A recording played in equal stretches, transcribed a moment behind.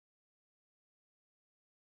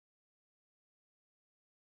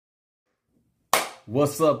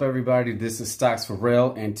What's up, everybody? This is Stocks for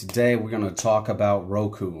Real, and today we're going to talk about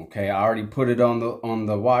Roku. Okay, I already put it on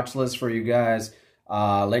the watch list for you guys.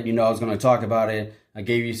 Let you know I was going to talk about it. I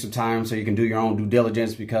gave you some time so you can do your own due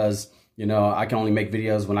diligence because I can only make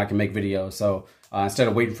videos when I can make videos. So instead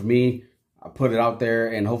of waiting for me, I put it out there,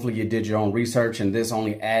 and hopefully you did your own research. And this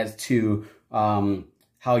only adds to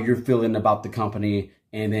how you're feeling about the company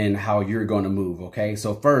and then how you're going to move. Okay,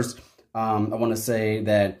 so first, I want to say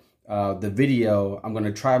that the video, I'm going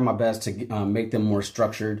to try my best to make them more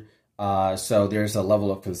structured. So there's a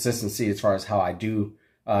level of consistency as far as how I do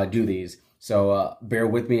these. So bear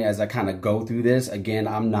with me as I kind of go through this. Again,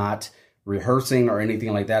 I'm not rehearsing or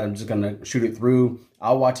anything like that. I'm just going to shoot it through.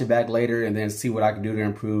 I'll watch it back later and then see what I can do to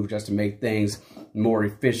improve just to make things more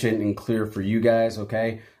efficient and clear for you guys.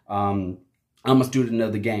 Okay. I'm a student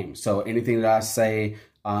of the game. So anything that I say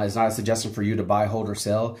is not a suggestion for you to buy, hold, or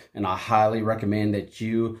sell. And I highly recommend that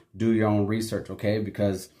you do your own research, okay?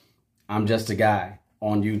 Because I'm just a guy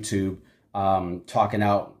on YouTube talking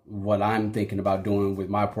out what I'm thinking about doing with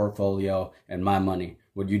my portfolio and my money.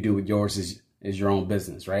 What you do with yours is your own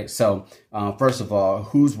business, right? So first of all,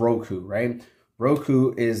 who's Roku, right?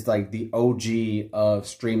 Roku is like the OG of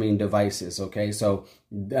streaming devices, okay? So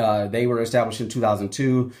they were established in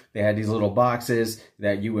 2002. They had these little boxes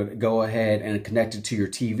that you would go ahead and connect it to your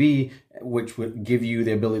TV, which would give you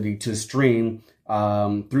the ability to stream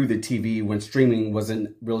through the TV when streaming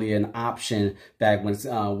wasn't really an option back when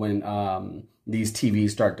these TVs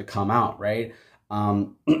start to come out, right?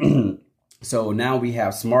 So now we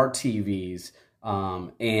have smart TVs,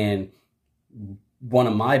 and one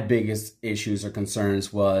of my biggest issues or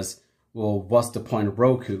concerns was, well, what's the point of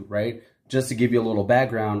Roku, right? Just to give you a little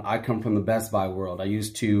background, I come from the Best Buy world. I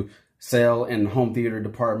used to sell in home theater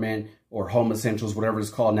department or home essentials, whatever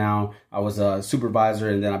it's called now. I was a supervisor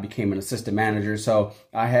and then I became an assistant manager. So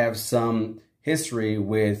I have some history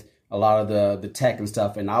with a lot of the tech and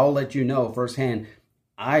stuff. And I'll let you know firsthand,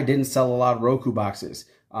 I didn't sell a lot of Roku boxes.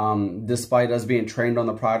 Despite us being trained on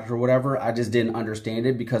the product or whatever, I just didn't understand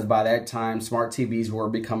it because by that time, smart TVs were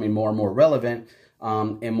becoming more and more relevant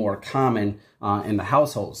and more common in the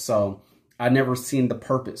households. So I never seen the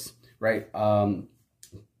purpose, right?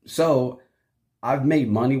 So I've made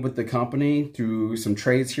money with the company through some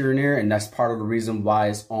trades here and there, and that's part of the reason why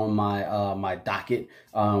it's on my my docket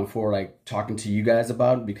for like talking to you guys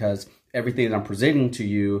about, because everything that I'm presenting to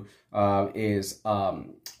you is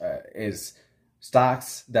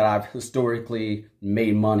stocks that I've historically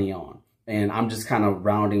made money on. And I'm just kind of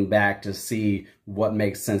rounding back to see what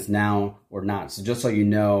makes sense now or not. So just so you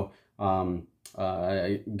know,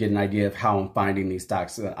 get an idea of how I'm finding these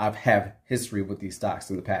stocks. I've had history with these stocks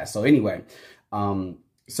in the past. So anyway,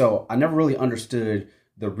 so I never really understood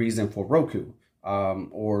the reason for Roku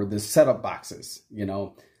or the setup boxes,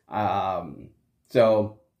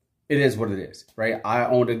 so it is what it is, right? I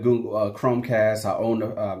owned a Google Chromecast.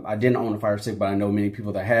 I didn't own a Fire Stick, but I know many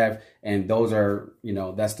people that have, and those are,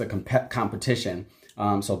 that's the competition.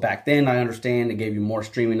 So back then, I understand it gave you more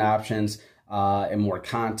streaming options and more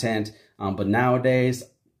content, but nowadays,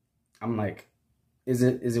 I'm like, is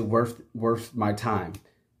it worth my time?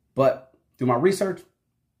 But through my research,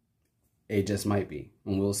 it just might be,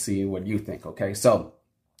 and we'll see what you think. Okay, so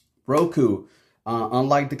Roku.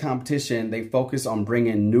 Unlike the competition, they focus on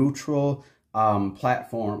bringing neutral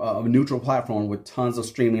platform with tons of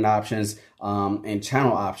streaming options and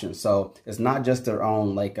channel options. So it's not just their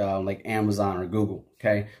own like Amazon or Google.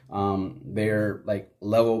 Okay, they're like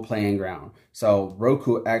level playing ground. So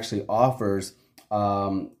Roku actually offers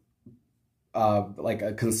like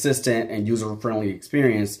a consistent and user-friendly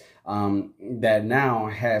experience that now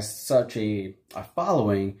has such a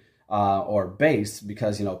following. Or base,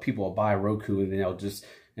 because people will buy Roku and then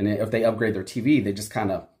if they upgrade their TV, they just kind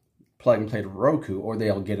of plug and play to Roku, or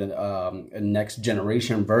they'll get a next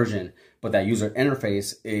generation version, but that user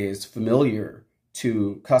interface is familiar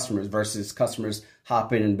to customers versus customers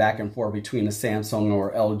hopping back and forth between a Samsung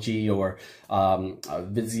or LG or a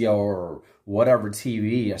Vizio or whatever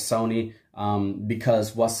TV, a Sony,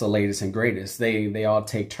 because what's the latest and greatest? They all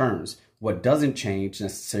take turns. What doesn't change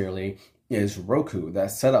necessarily is Roku, that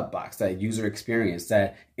setup box, that user experience,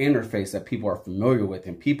 that interface that people are familiar with.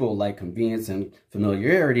 And people like convenience and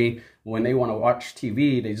familiarity. When they want to watch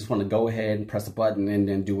TV, they just want to go ahead and press a button and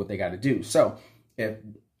then do what they got to do. So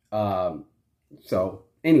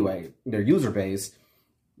anyway, their user base,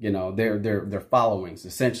 their followings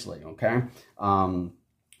essentially, okay?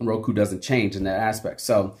 Roku doesn't change in that aspect.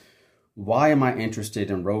 So why am I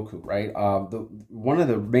interested in Roku, right? One of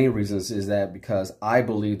the main reasons is that because I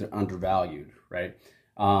believe they're undervalued, right?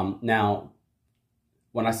 Now,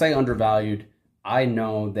 when I say undervalued, I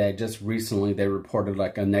know that just recently they reported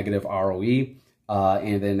like a negative ROE,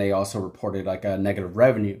 and then they also reported like a negative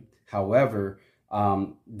revenue. However,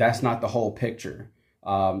 that's not the whole picture.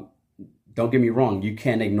 Don't get me wrong, you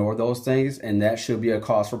can't ignore those things, and that should be a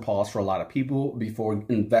cause for pause for a lot of people before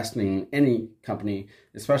investing in any company,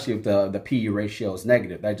 especially if the PE ratio is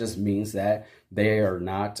negative. That just means that they are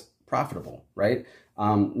not profitable, right?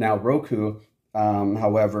 Now, Roku,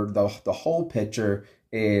 however, the whole picture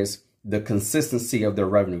is the consistency of their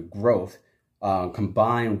revenue growth,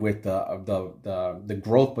 combined with the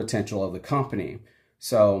growth potential of the company.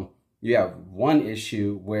 So you have one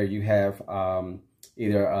issue where you have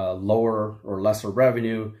either a lower or lesser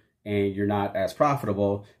revenue and you're not as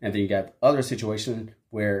profitable. And then you got other situation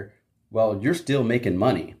where, well, you're still making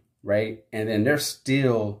money, right? And then there's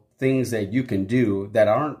still things that you can do that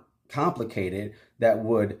aren't complicated that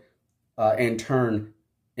would in turn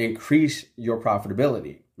increase your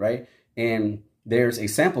profitability, right? And there's a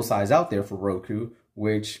sample size out there for Roku,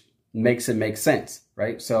 which makes it make sense,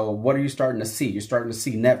 right? So what are you starting to see? You're starting to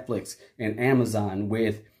see Netflix and Amazon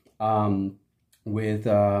with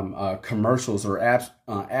commercials or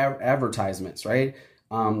advertisements, right?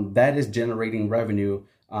 That is generating revenue,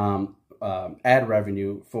 ad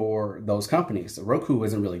revenue for those companies. So Roku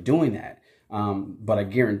isn't really doing that. But I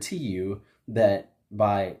guarantee you that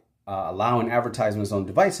by allowing advertisements on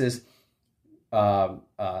devices,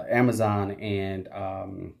 Amazon and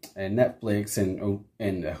Netflix and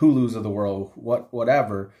the Hulus of the world,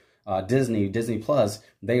 whatever, Disney Plus,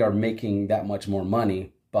 they are making that much more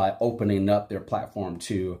money by opening up their platform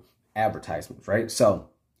to advertisements, right? So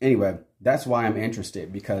anyway, that's why I'm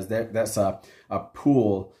interested, because that's a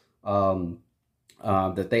pool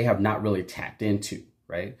that they have not really tapped into,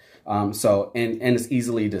 right? So and it's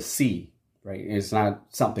easily to see, right? It's not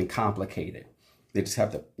something complicated. They just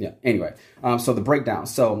have to, yeah. Anyway, so the breakdown.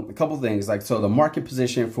 So a couple things, so the market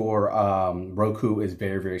position for Roku is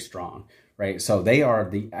very, very strong, right? So they are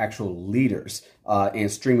the actual leaders in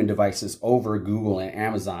streaming devices over Google and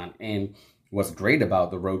Amazon. And what's great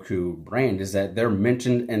about the Roku brand is that they're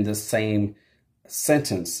mentioned in the same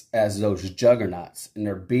sentence as those juggernauts, and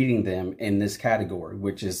they're beating them in this category,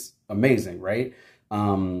 which is amazing, right?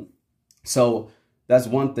 So that's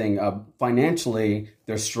one thing. Financially,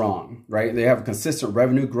 they're strong, right? They have a consistent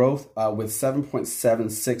revenue growth with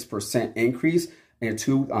 7.76% increase in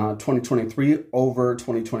 2023 over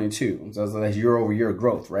 2022. So that's year-over-year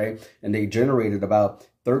growth, right? And they generated about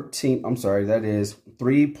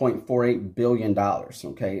 $3.48 billion,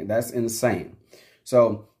 okay? That's insane.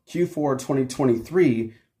 So Q4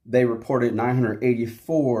 2023, they reported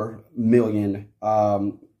 984 million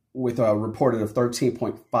with a reported of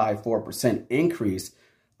 13.54% increase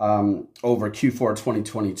over Q4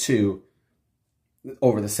 2022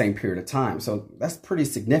 over the same period of time. So that's pretty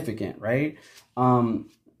significant, right?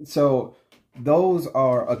 So those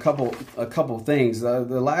are a couple things.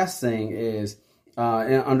 The last thing is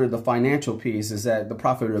under the financial piece is that the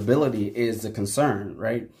profitability is the concern,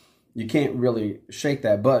 right? You can't really shake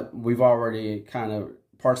that, but we've already kind of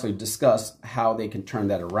partially discussed how they can turn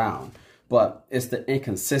that around. But it's the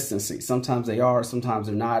inconsistency. Sometimes they are, sometimes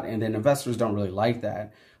they're not, and then investors don't really like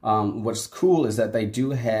that. What's cool is that they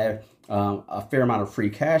do have a fair amount of free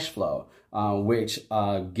cash flow, which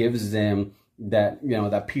gives them that,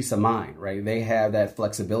 that peace of mind, right? They have that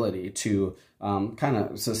flexibility to kind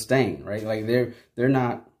of sustain, right? Like they're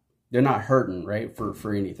not hurting, right,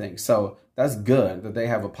 for anything. So that's good that they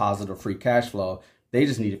have a positive free cash flow. They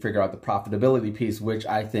just need to figure out the profitability piece, which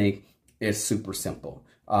I think is super simple.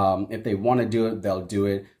 If they want to do it, they'll do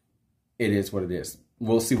it. It is what it is.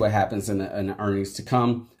 We'll see what happens in the earnings to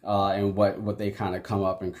come, and what they kind of come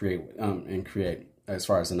up and create as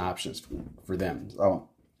far as an options for them. So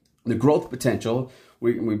the growth potential,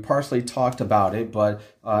 we partially talked about it, but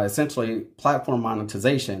essentially platform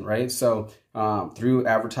monetization, right? So through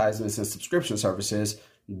advertisements and subscription services,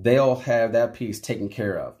 they'll have that piece taken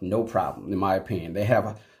care of, no problem, in my opinion. They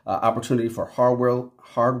have opportunity for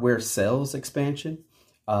hardware sales expansion.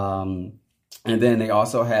 And then they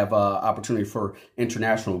also have opportunity for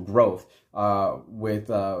international growth with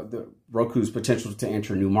the Roku's potential to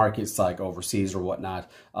enter new markets like overseas or whatnot,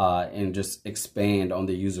 and just expand on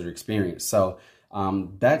the user experience. So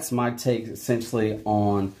that's my take essentially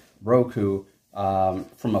on Roku.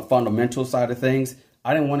 From a fundamental side of things,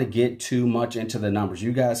 I didn't want to get too much into the numbers.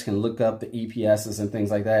 You guys can look up the EPSs and things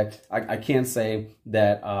like that. I can say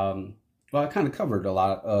that well, I kind of covered a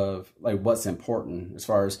lot of what's important as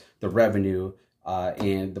far as the revenue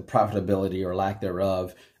and the profitability or lack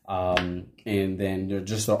thereof, and then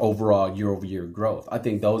just the overall year-over-year growth. I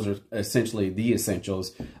think those are essentially the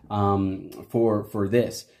essentials for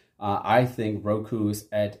this. I think Roku is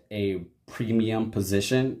at a premium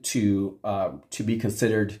position to be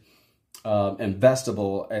considered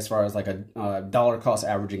investable as far as like a dollar cost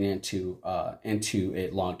averaging into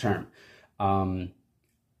it long term.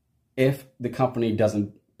 If the company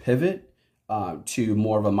doesn't pivot to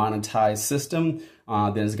more of a monetized system,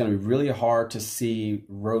 then it's going to be really hard to see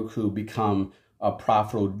Roku become a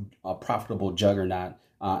profitable juggernaut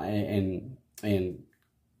and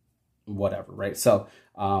whatever, right? So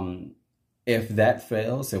if that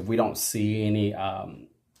fails, if we don't see any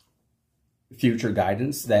future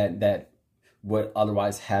guidance that would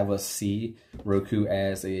otherwise have us see Roku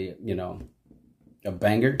as a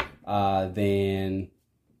banger, then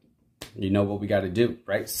you know what we got to do,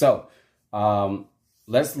 right? So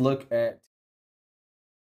let's look at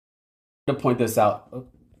to point this out. Oh,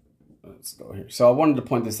 let's go here. So I wanted to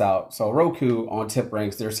point this out. So Roku on tip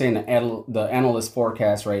ranks, they're saying the analyst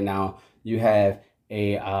forecast right now, you have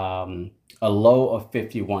a low of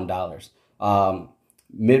 $51,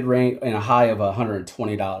 mid-range and a high of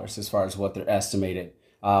 $120 as far as what they're estimated,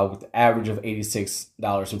 with the average of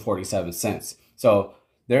 $86.47. So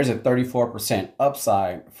there's a 34%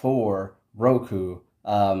 upside for Roku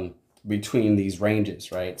between these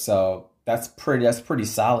ranges, right? So that's pretty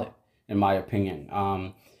solid in my opinion.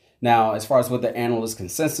 Now, as far as what the analyst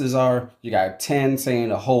consensus are, you got 10 saying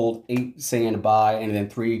to hold, 8 saying to buy, and then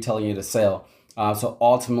 3 telling you to sell. So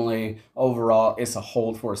ultimately, overall, it's a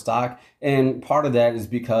hold for a stock. And part of that is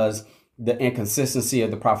because the inconsistency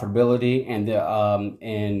of the profitability and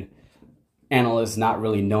the analysts not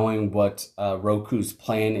really knowing what Roku's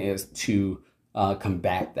plan is to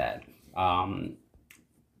combat that.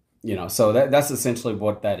 So that's essentially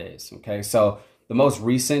what that is. Okay, so the most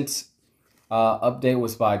recent update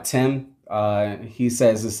was by Tim. He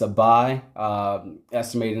says it's a buy,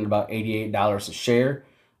 estimating about $88 a share,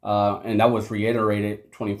 and that was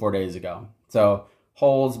reiterated 24 days ago. So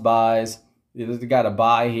holds, buys. They got a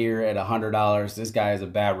buy here at $100. This guy has a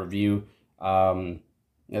bad review.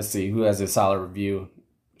 Let's see who has a solid review.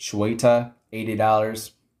 Shweta,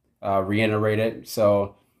 $80, reiterated.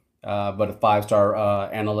 So, but a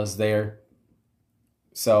 5-star analyst there.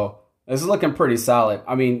 So this is looking pretty solid.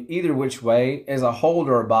 I mean, either which way is a hold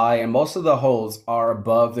or a buy, and most of the holds are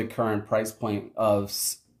above the current price point of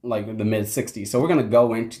like the mid 60s. So we're gonna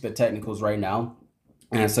go into the technicals right now,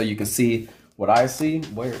 and so you can see what I see.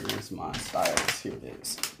 Where is my stylus? Here it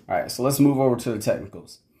is. All right, so let's move over to the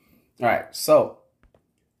technicals. All right, so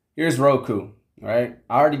here's Roku. All right,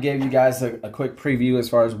 I already gave you guys a quick preview as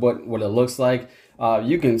far as what it looks like.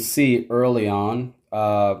 You can see early on,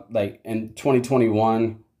 like in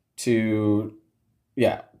 2021 to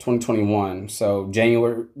 2021. So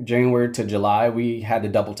January to July, we had the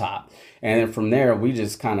double top, and then from there we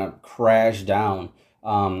just kind of crashed down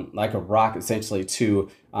like a rock, essentially to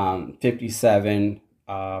 57.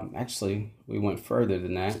 Actually, we went further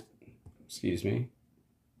than that. Excuse me.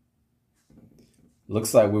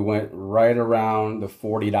 Looks like we went right around the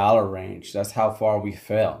 $40 range. That's how far we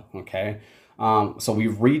fell. Okay, so we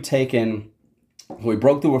broke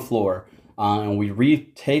through a floor. And we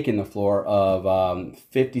retaken the floor of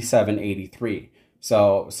 57.83.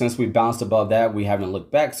 So since we bounced above that, we haven't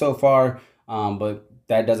looked back so far, but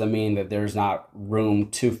that doesn't mean that there's not room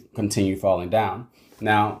to continue falling down.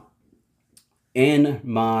 Now, in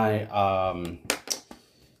my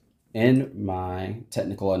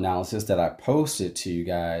technical analysis that I posted to you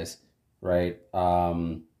guys, right? Let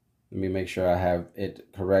me make sure I have it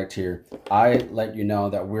correct here. I let you know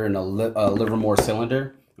that we're in a Livermore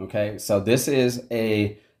cylinder. Okay, so this is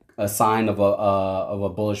a sign of a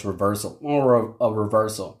bullish reversal or a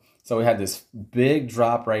reversal. So we had this big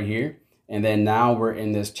drop right here, and then now we're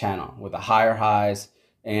in this channel with the higher highs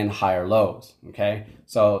and higher lows. Okay,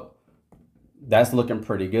 so that's looking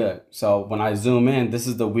pretty good. So when I zoom in, this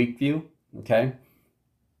is the week view. Okay,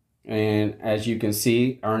 and as you can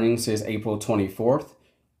see, earnings is April 24th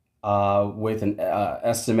with an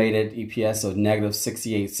estimated EPS of negative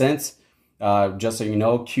 68 cents. Just so you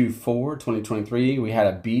know, Q4 2023, we had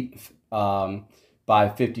a beat by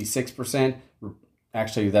 56%.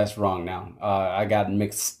 Actually, that's wrong now. I got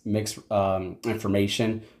mixed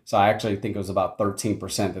information. So I actually think it was about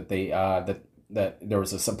 13% that they that there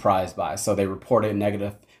was a surprise buy. So they reported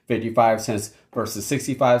negative 55 cents versus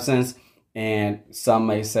 65 cents. And some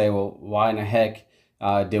may say, well, why in the heck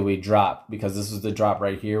did we drop? Because this was the drop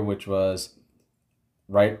right here, which was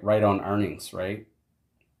right on earnings, right?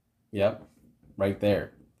 Yep. Right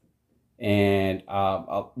there. And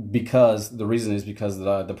because the reason is because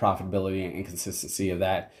of the profitability and inconsistency of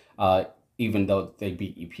that, even though they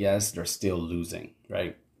beat EPS, they're still losing,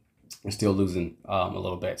 right? They're still losing a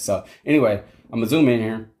little bit. So anyway, I'm gonna zoom in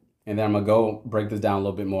here. and then I'm going to go break this down a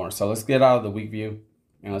little bit more. So let's get out of the week view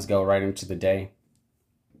and let's go right into the day.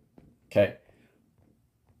 Okay.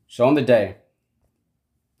 Showing the day,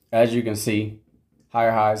 as you can see,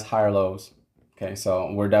 higher highs, higher lows. Okay,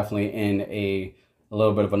 so we're definitely in a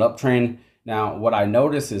little bit of an uptrend. Now, what I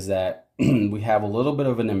notice is that we have a little bit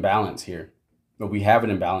of an imbalance here, but we have an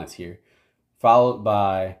imbalance here, followed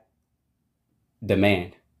by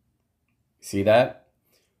demand. See that?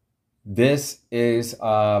 This is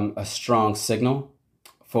a strong signal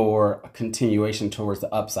for a continuation towards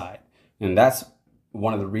the upside. And that's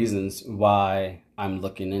one of the reasons why I'm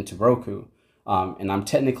looking into Roku. And I'm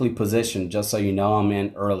technically positioned, just so you know, I'm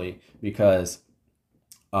in early because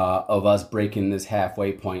of us breaking this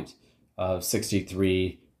halfway point of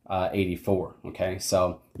 63.84. Okay,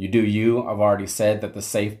 so you do you. I've already said that the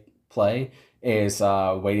safe play is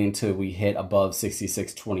waiting till we hit above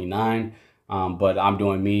 66.29. But I'm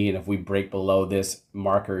doing me, and if we break below this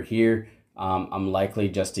marker here, I'm likely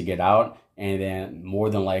just to get out. And then more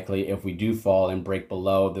than likely, if we do fall and break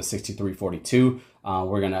below the 63.42,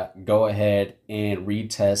 we're going to go ahead and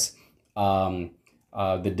retest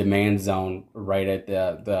the demand zone right at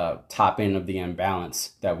the top end of the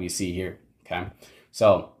imbalance that we see here. Okay.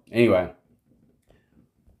 So anyway,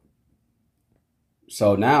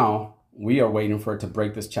 so now we are waiting for it to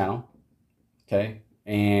break this channel. Okay.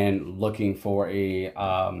 And looking for a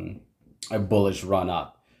bullish run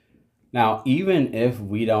up. Now, even if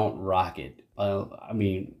we don't rock it, I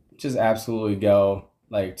mean, just absolutely go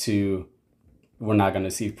like to, we're not going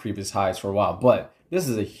to see previous highs for a while, but this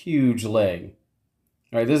is a huge leg,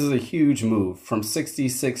 right? This is a huge move from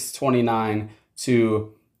 66.29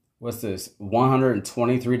 to, what's this,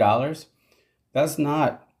 $123. That's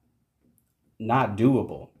not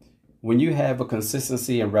doable. When you have a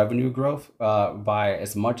consistency in revenue growth by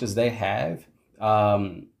as much as they have,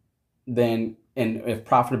 then, and if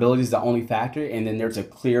profitability is the only factor, and then there's a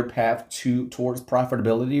clear path towards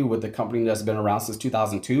profitability with the company that's been around since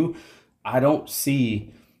 2002, I don't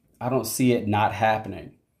see it not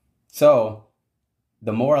happening. So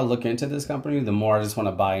the more I look into this company, the more I just want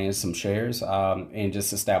to buy in some shares and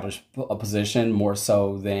just establish a position more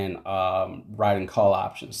so than riding call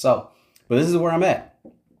options. So, but this is where I'm at.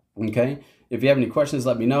 Okay. If you have any questions,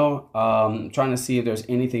 let me know. I'm trying to see if there's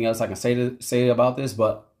anything else I can say about this,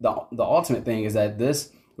 but the ultimate thing is that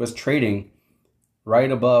this was trading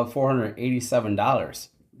right above $487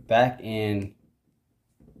 back in,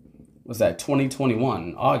 what's that,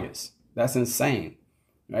 2021, August. That's insane,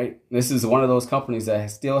 right? This is one of those companies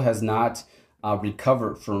that still has not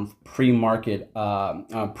recovered from pre-pandemic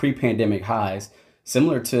highs,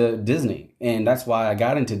 similar to Disney. And that's why I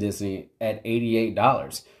got into Disney at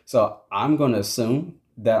 $88. So I'm going to assume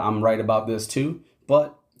that I'm right about this too,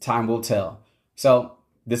 but time will tell. So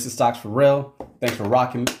this is Stocks for Real. Thanks for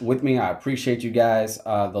rocking with me. I appreciate you guys.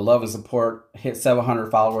 The love and support. Hit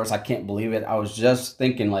 700 followers. I can't believe it. I was just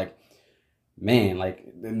thinking like, man, like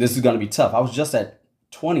this is going to be tough. I was just at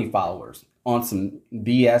 20 followers on some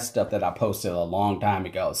BS stuff that I posted a long time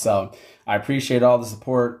ago. So I appreciate all the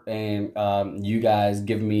support and you guys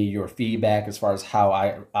giving me your feedback as far as how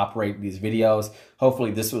I operate these videos. Hopefully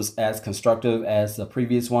this was as constructive as the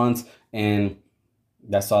previous ones. And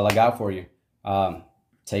that's all I got for you.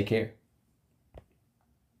 Take care.